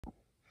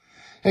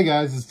Hey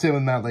guys, it's Tim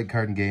with Mountain Lake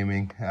Card and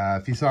Gaming.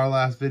 If you saw our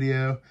last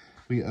video,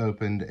 we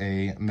opened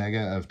a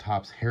mega of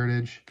Topps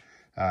Heritage.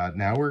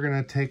 Now we're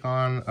going to take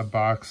on a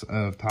box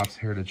of Topps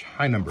Heritage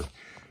high number.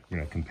 We're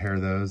going to compare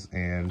those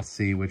and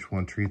see which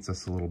one treats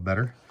us a little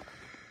better.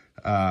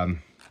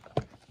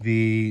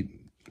 The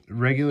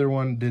regular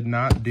one did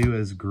not do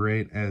as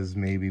great as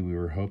maybe we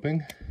were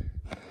hoping.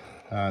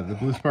 The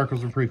blue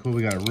sparkles were pretty cool.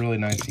 We got a really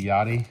nice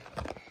Yachty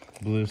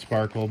blue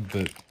sparkle,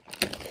 but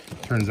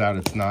turns out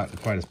it's not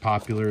quite as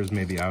popular as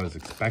maybe I was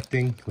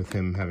expecting, with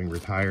him having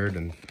retired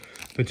and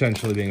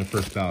potentially being a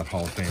first ballot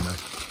Hall of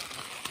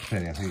Famer,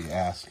 depending on who you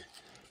ask.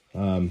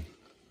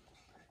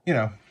 You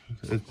know,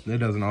 it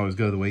doesn't always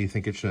go the way you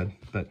think it should,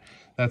 but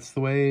that's the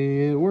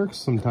way it works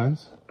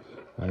sometimes.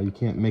 You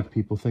can't make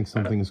people think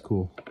something is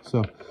cool.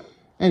 So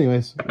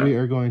anyways, we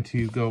are going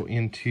to go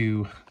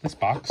into this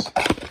box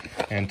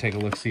and take a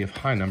look, see if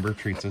high number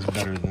treats us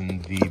better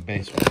than the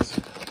base ones.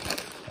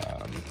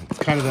 It's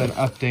kind of an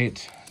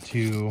update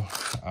to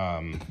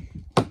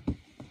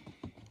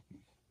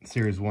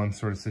Series 1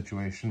 sort of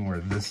situation, where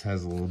this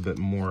has a little bit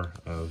more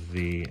of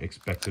the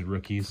expected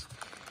rookies.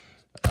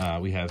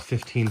 We have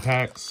 15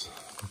 packs,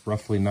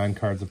 roughly 9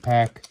 cards a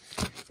pack.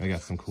 I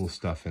got some cool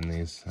stuff in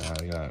these.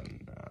 I got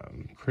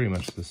pretty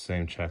much the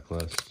same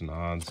checklist and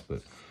odds,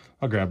 but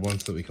I'll grab one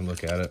so that we can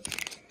look at it.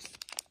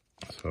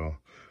 So,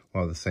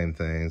 all the same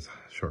things,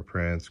 short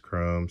prints,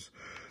 chromes.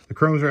 The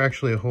chromes are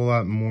actually a whole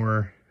lot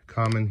more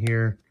common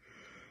here.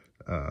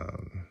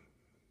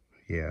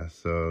 Yeah,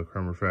 so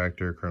chrome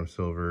refractor, chrome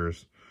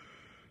silvers.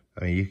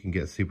 I mean, you can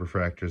get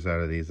superfractors out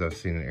of these. I've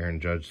seen an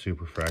Aaron Judge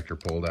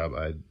superfractor pulled out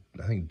by,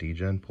 I think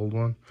D-Gen pulled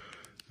one.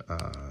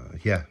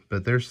 Yeah,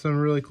 but there's some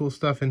really cool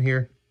stuff in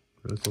here.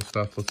 Really cool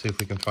stuff. Let's see if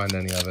we can find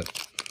any of it.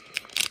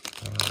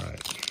 All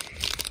right.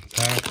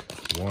 Pack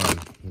 1.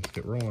 Let's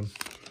get rolling.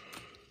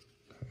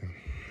 Okay.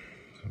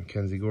 So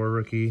Mackenzie Gore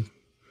rookie.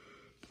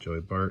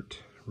 Joey Bart,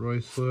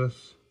 Royce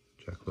Lewis,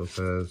 Jack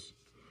Lopez,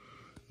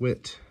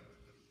 Witt,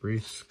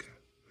 Brisk,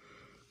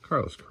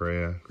 Carlos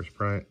Correa, Chris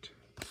Bryant,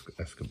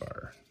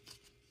 Escobar.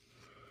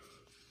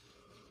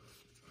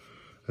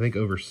 I think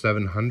over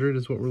 700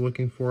 is what we're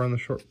looking for on the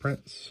short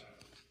prints.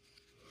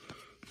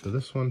 So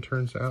this one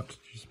turns out to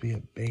just be a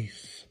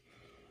base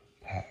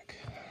pack,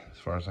 as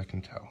far as I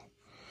can tell.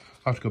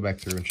 I'll have to go back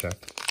through and check.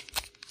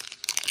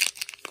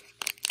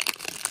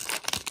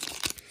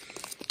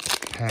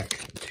 Pack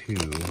 2.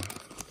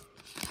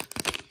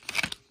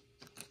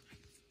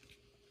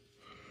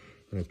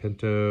 Ray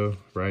Pinto,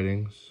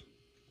 Writings,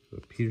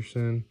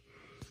 Peterson,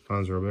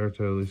 Hans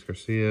Roberto, Luis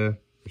Garcia,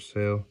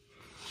 Brazil,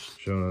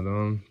 Joan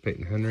Adon,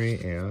 Peyton Henry,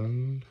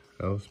 and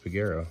Elvis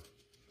Peguero.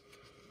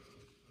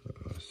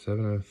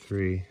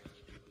 703.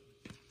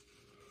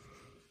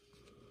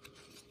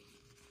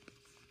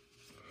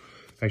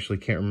 I actually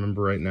can't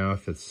remember right now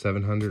if it's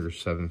 700 or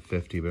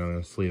 750, but I'm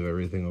going to sleeve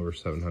everything over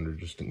 700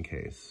 just in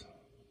case.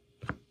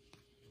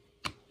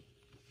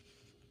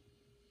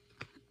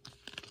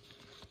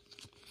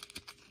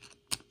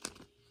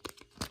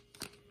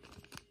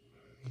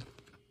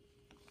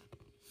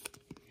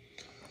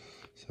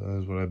 So that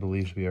is what I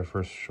believe to be our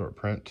first short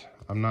print.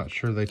 I'm not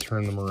sure they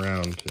turn them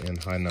around in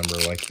high number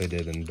like they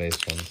did in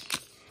base ones.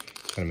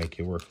 It's going to make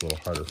you work a little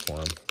harder for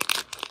them.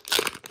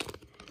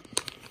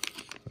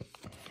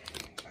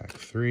 Pack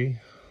 3.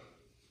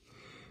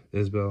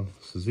 Isbell,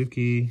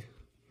 Suzuki,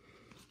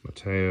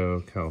 Mateo,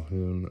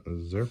 Calhoun,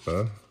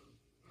 Zerpa,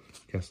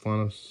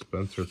 Castellanos,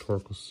 Spencer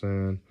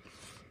Torkelson,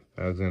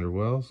 Alexander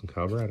Wells, and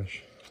Kyle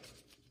Bradish.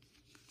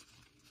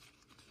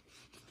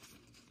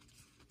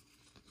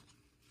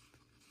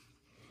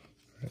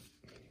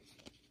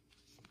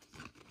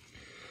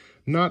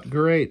 Not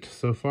great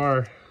so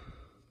far.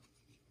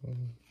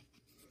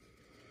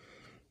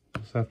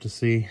 Just have to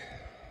see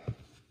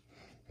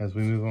as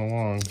we move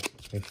along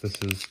if this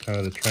is kind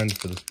of the trend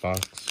for this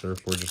box, or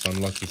if we're just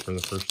unlucky for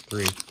the first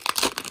 3.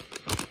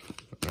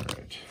 All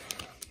right.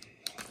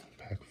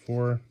 Pack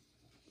 4.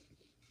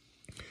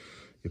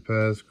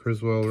 Yepez,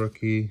 Criswell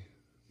rookie,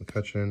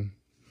 McCutcheon,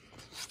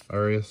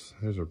 Arias.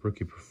 There's a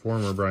rookie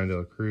performer, Brian De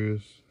La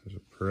Cruz. There's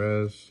a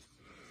Perez,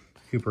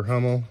 Cooper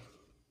Hummel,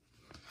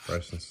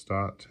 Bryson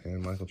Stott,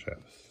 and Michael Chavis.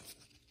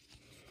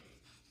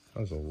 That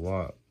was a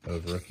lot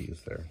of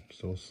rookies there.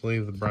 So we'll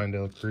sleeve the Brian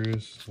De La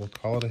Cruz. We'll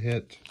call it a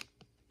hit.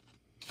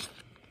 And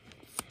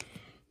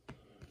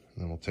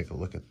then we'll take a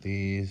look at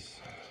these.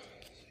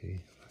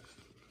 See.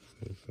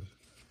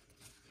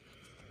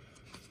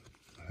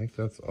 I think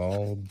that's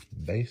all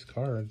base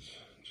cards.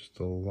 Just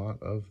a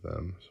lot of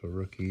them. So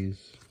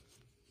rookies.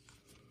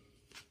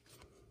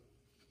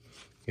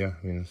 Yeah,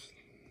 I mean, it's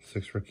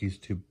 6 rookies,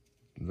 2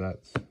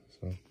 vets.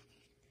 So.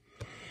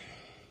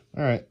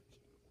 All right,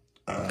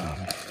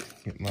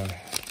 get my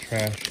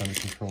trash under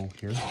control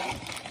here.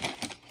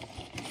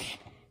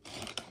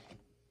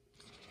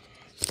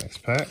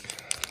 Next pack.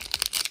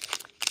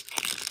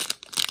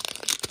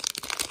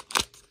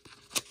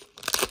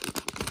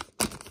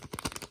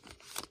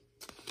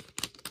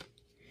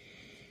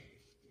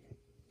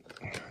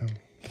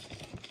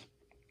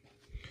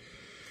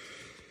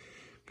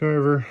 Go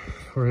over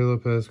Jorge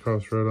Lopez,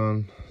 Carlos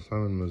Rodon,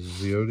 Simon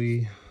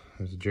Mazziotti.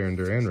 There's a Jarren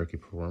Duran rookie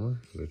performer.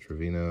 The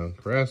Trevino,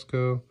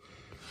 Carrasco,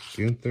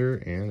 Gunther,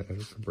 and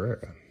Edward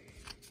Cabrera.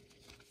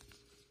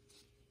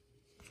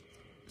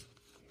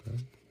 Okay.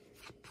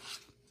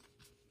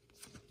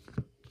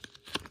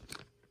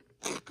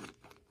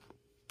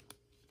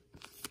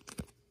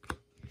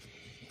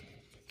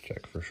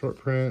 Check for short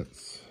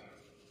prints.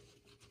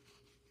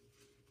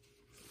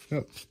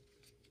 Yep.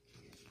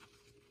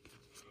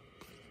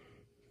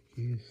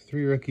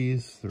 3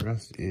 rookies. The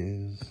rest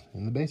is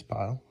in the base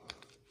pile.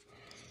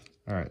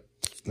 All right.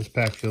 This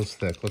pack feels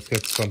thick. Let's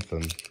get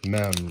something.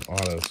 Mem,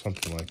 auto,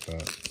 something like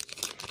that.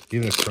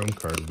 Even a chrome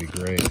card would be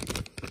great.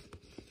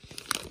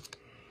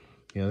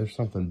 Yeah, there's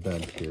something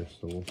bent here,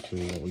 so we'll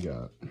see what we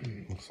got.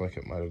 Looks like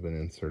it might have been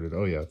inserted.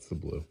 Oh, yeah, it's the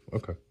blue.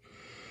 Okay.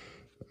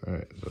 All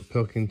right. So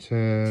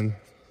Pilkington,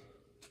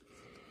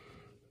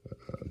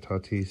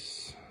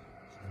 Tatis,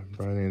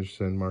 Brian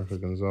Anderson, Marco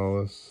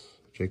Gonzalez,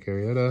 Jake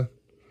Arrieta,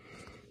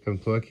 Kevin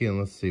Plawecki, and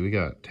let's see, we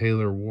got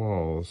Taylor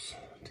Walls,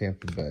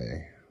 Tampa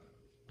Bay,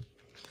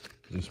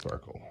 Blue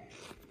Sparkle.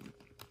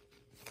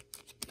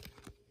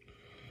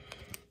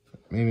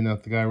 Maybe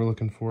not the guy we're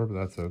looking for, but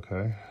that's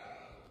okay.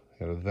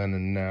 Got a then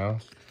and now.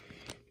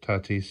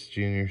 Tatis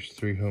Jr.'s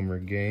 3-homer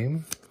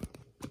game.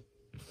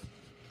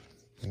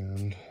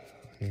 And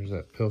here's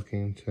that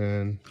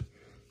Pilkington.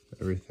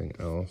 Everything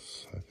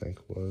else, I think,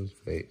 was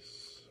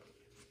base.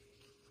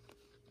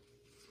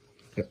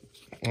 Yep.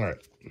 All right.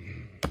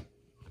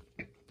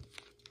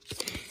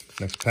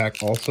 Next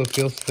pack also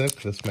feels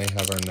thick. This may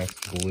have our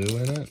next blue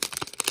in it.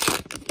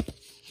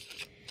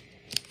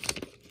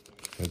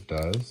 It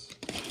does.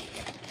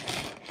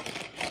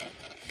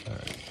 All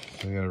right.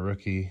 So we got a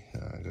rookie.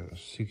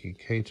 Suki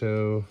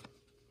Kato,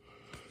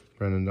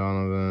 Brendan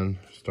Donovan,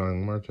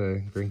 Starling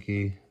Marte,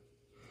 Greinke,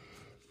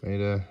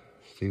 Maeda,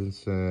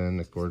 Stevenson,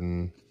 Nick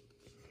Gordon,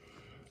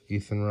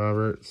 Ethan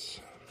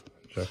Roberts,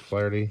 Jeff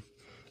Flaherty.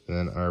 And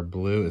then our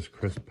blue is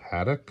Chris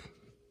Paddock.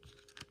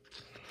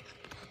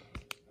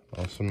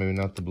 Also, maybe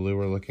not the blue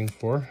we're looking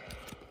for.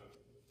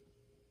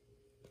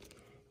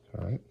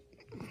 All right.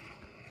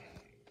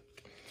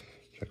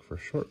 Check for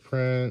short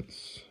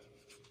prints.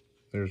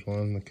 There's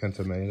one, the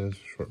Kenta Maeda's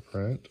short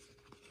print.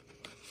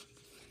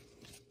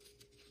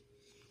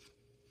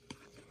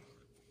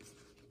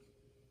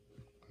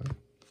 Okay.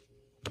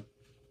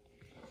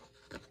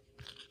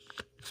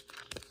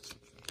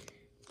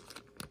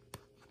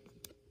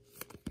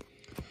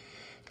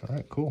 All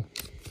right, cool.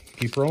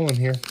 Keep rolling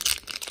here.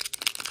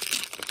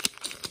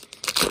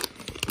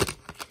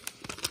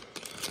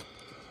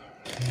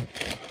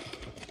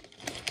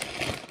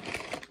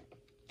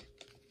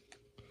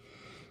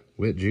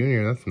 Witt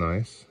Jr., that's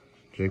nice.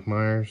 Jake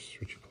Myers,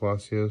 Richie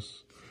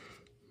Palacios,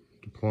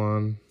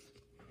 Duplon,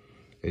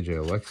 AJ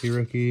Alexi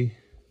rookie,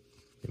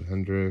 Jim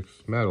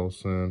Hendricks, Matt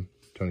Olson,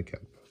 Tony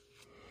Kemp.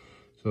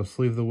 So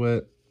sleeve the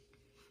Witt.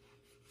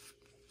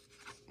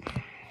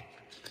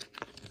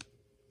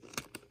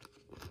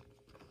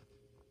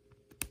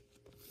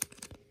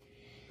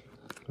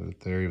 Put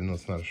it there, even though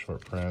it's not a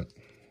short print.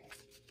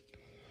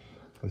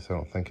 At least I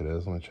don't think it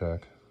is. Let me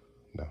check.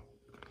 No.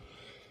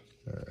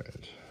 All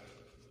right.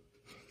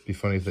 Be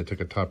funny if they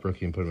took a top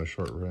rookie and put him in a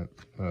short print.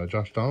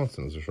 Josh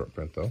Donaldson is a short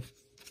print, though.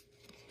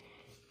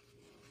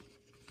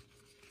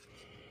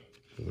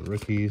 So the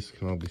rookies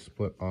can all be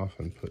split off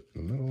and put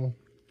in the middle.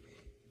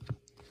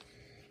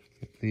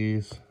 Get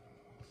these.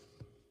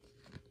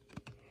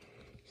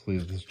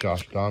 Sleeve this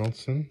Josh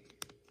Donaldson.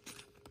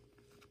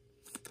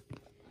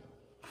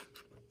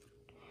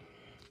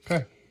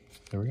 Okay,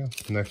 there we go.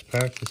 Next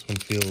pack. This one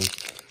feels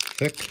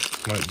thick.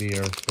 Might be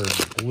our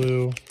third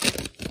blue.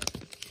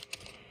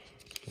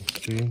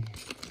 See,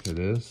 it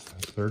is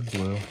third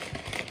blue.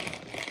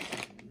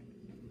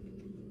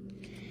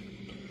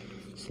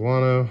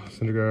 Solano,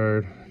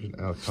 Syndergaard,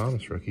 Alex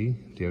Thomas rookie,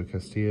 Diego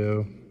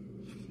Castillo,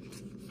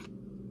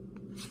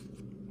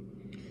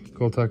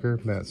 Cole Tucker,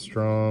 Matt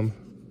Strom,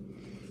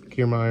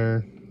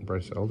 Kiermaier,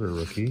 Bryce Elder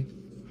rookie,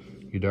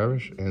 Yu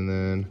Darvish, and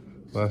then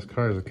last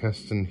card is a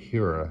Keston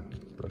Hiura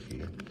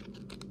rookie.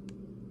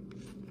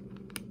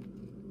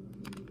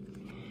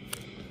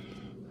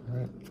 All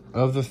right.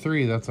 Of the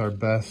 3, that's our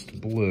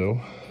best blue.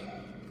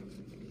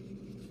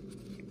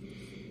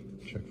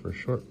 Check for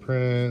short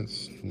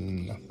prints.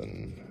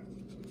 Nothing.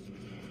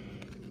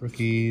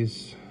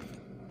 Rookies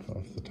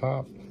off the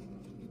top.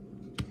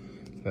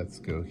 Let's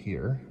go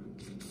here.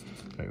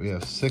 All right, we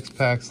have 6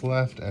 packs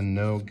left and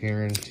no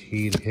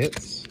guaranteed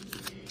hits.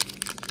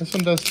 This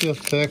one does feel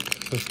thick.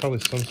 So there's probably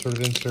some sort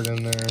of insert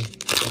in there.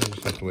 We'll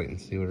just have to wait and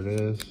see what it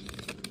is.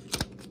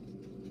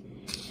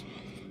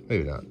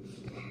 Maybe not.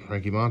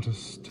 Frankie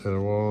Montas,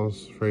 Taylor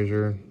Walls,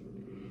 Frazier,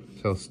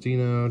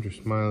 Celestino, Drew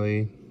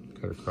Smiley,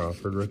 Cutter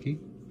Crawford rookie,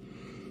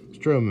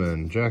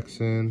 Stroman,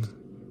 Jackson,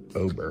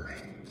 Ober.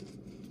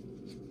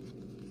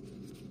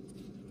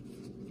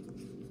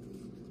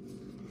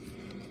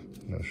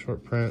 No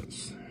short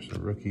prints. Here's a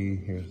rookie.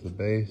 Here's the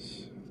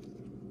base.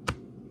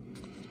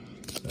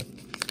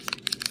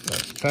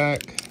 Last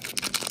pack.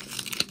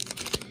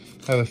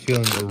 I have a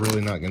feeling we're really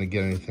not going to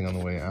get anything on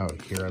the way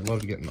out here. I'd love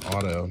to get an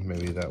auto.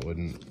 Maybe that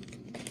wouldn't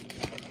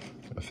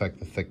affect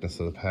the thickness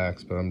of the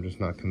packs, but I'm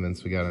just not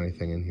convinced we got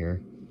anything in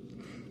here.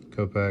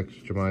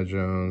 Kopech, Jahmai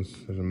Jones,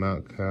 there's a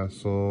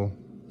Mountcastle,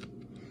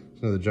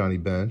 there's another Johnny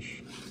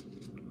Bench,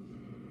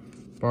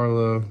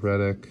 Barlow,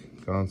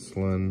 Reddick,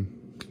 Gonsolin,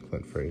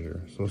 Clint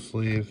Frazier. So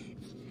sleeve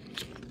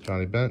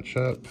Johnny Bench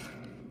up.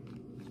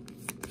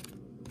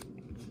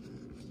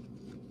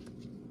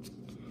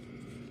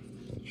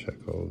 We'll check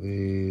all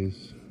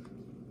these.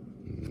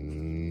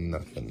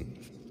 Nothing.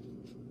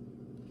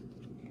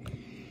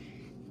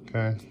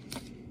 Okay.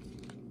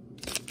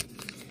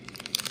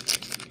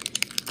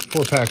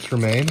 4 packs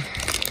remain.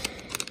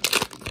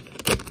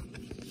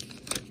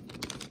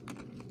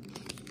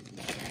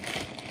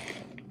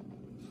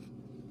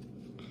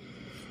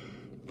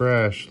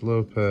 Brash,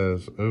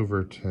 Lopez,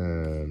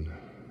 Overton,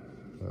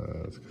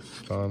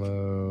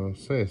 Castano,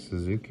 say a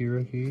Suzuki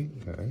rookie,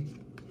 okay.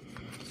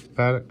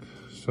 Paddock,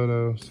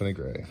 Soto, Sonny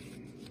Gray.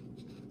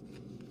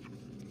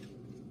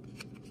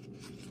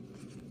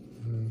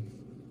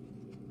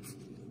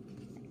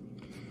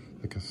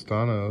 The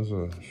Castano is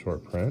a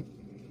short print,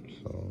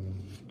 so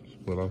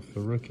split off the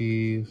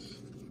rookies.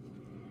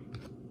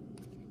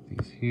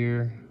 These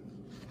here.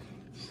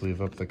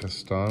 Sleeve up the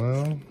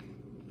Castano.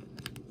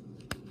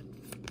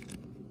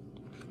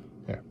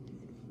 Yeah.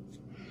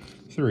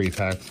 3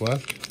 packs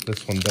left.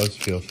 This one does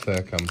feel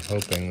thick. I'm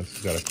hoping this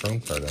has got a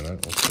chrome card in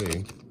it. We'll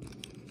see.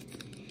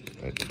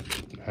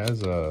 It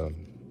has a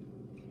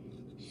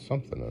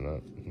something in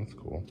it. That's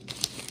cool.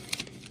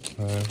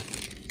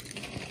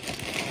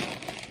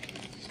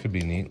 This could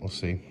be neat. We'll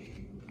see.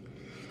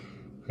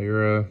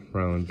 Hira,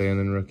 Ryland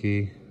Bannon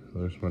rookie.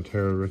 There's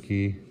Montero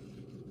rookie.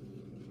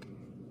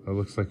 Oh,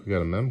 looks like we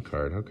got a mem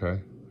card.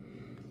 Okay.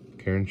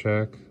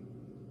 Karinchak.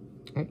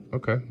 Oh,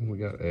 okay. We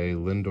got a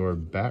Lindor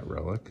bat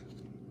relic.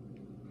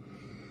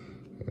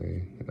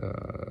 Okay.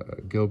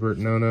 Gilbert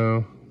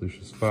Nono,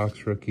 Lucius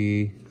Fox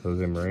rookie,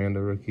 Jose Miranda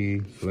rookie,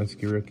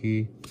 Zielinski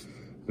rookie,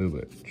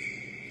 Bubic.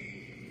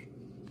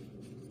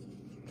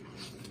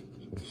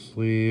 So we'll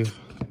sleeve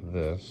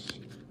this.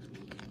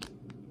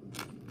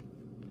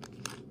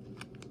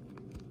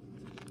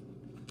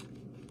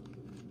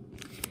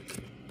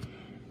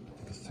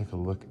 Let's take a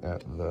look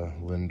at the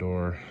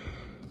Lindor.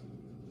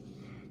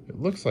 It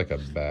looks like a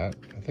bat.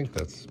 I think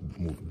that's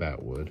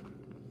bat wood.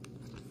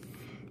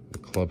 The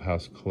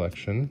Clubhouse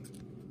Collection.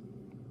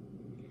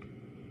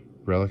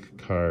 Relic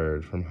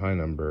card from High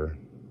Number.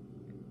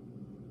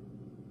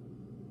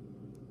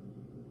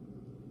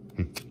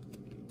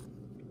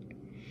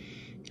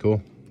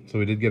 Cool. So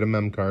we did get a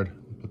mem card.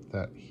 Put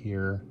that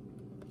here.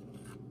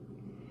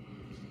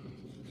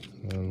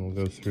 And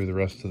we'll go through the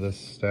rest of this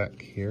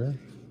stack here.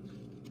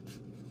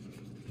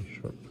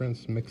 Short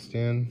prints mixed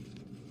in.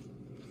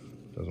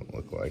 Doesn't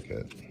look like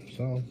it.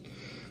 So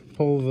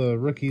pull the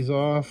rookies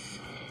off.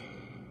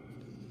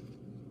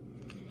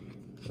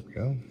 There we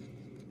go.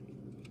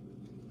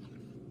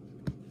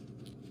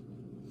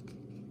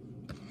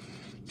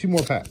 2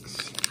 more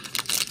packs.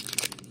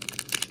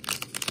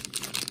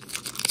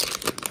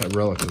 That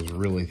relic is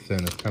really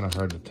thin. It's kind of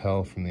hard to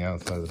tell from the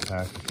outside of the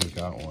pack if you've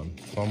got one.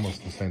 It's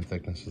almost the same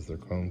thickness as their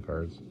clone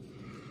cards.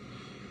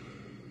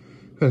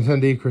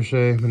 Benintendi,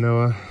 Crochet,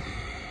 Manoah,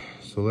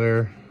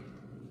 Soler,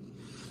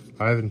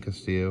 Ivan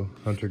Castillo,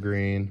 Hunter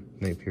Green,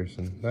 Nate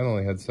Pearson. That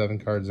only had 7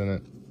 cards in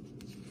it.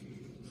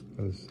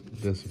 That was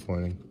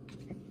disappointing.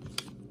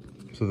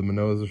 So the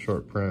Manoah is a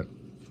short print.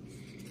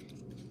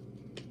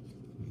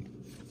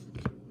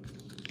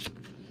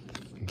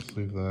 Let's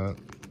leave that.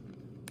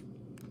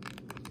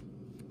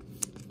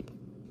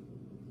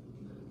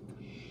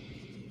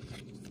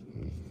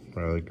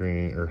 Riley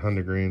Green, or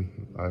Hunter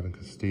Green, Ivan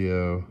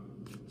Castillo.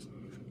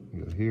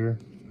 Go here.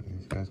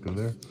 These guys go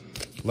there.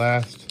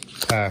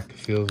 Last pack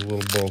feels a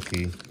little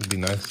bulky. It'd be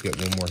nice to get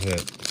one more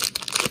hit.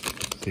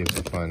 See if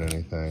we find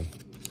anything.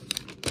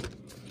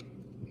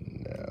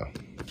 No.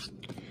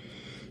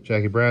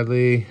 Jackie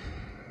Bradley,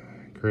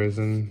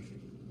 Crazen,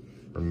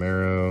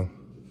 Romero,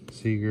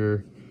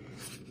 Seager,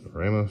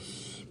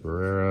 Ramos,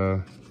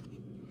 Barrera,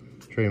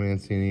 Trey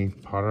Mancini,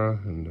 Para,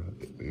 and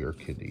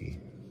Urquidy.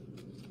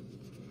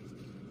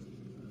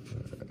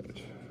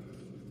 Alright.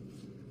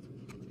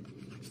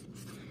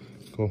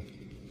 Cool.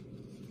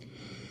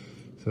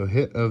 So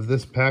hit of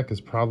this pack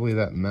is probably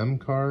that mem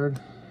card.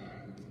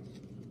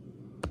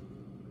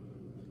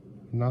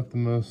 Not the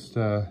most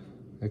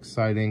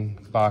exciting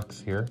box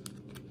here.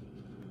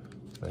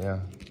 But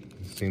yeah,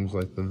 it seems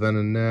like the then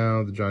and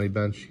now, the Johnny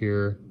Bench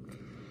here.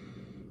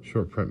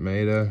 Short print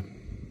Maeda.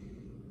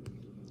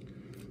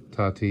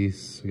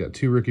 Tatis. We got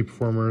 2 rookie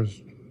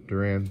performers.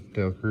 Duran,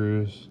 Dale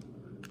Cruz.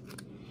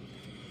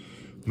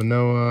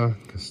 Manoah,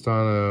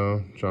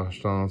 Castano,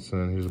 Josh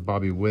Donaldson. Here's a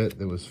Bobby Witt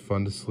that was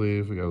fun to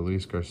sleeve. We got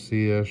Luis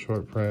Garcia,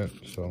 short print.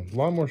 So a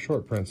lot more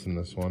short prints in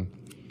this one.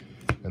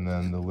 And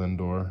then the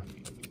Lindor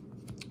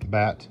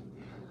bat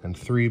and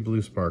 3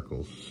 blue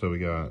sparkles. So we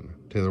got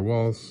Taylor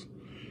Walls,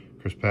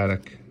 Chris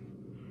Paddock,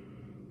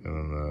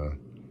 and then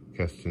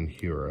Keston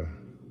Hiura.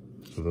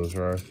 So those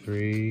are our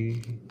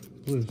 3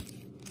 blues.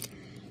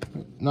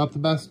 Not the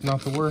best,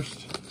 not the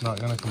worst. Not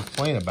going to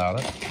complain about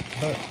it,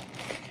 but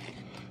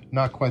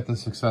not quite the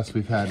success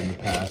we've had in the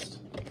past.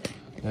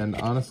 And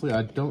honestly,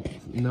 I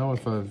don't know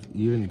if I've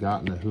even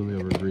gotten a Julio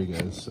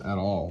Rodriguez at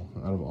all.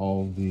 Out of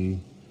all the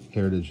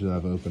Heritage that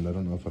I've opened, I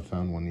don't know if I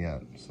found one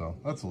yet. So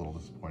that's a little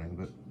disappointing,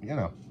 but you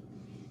know,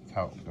 that's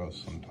how it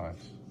goes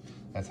sometimes.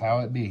 That's how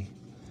it be.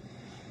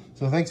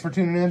 So thanks for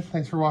tuning in.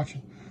 Thanks for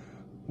watching.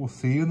 We'll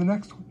see you in the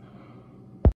next one.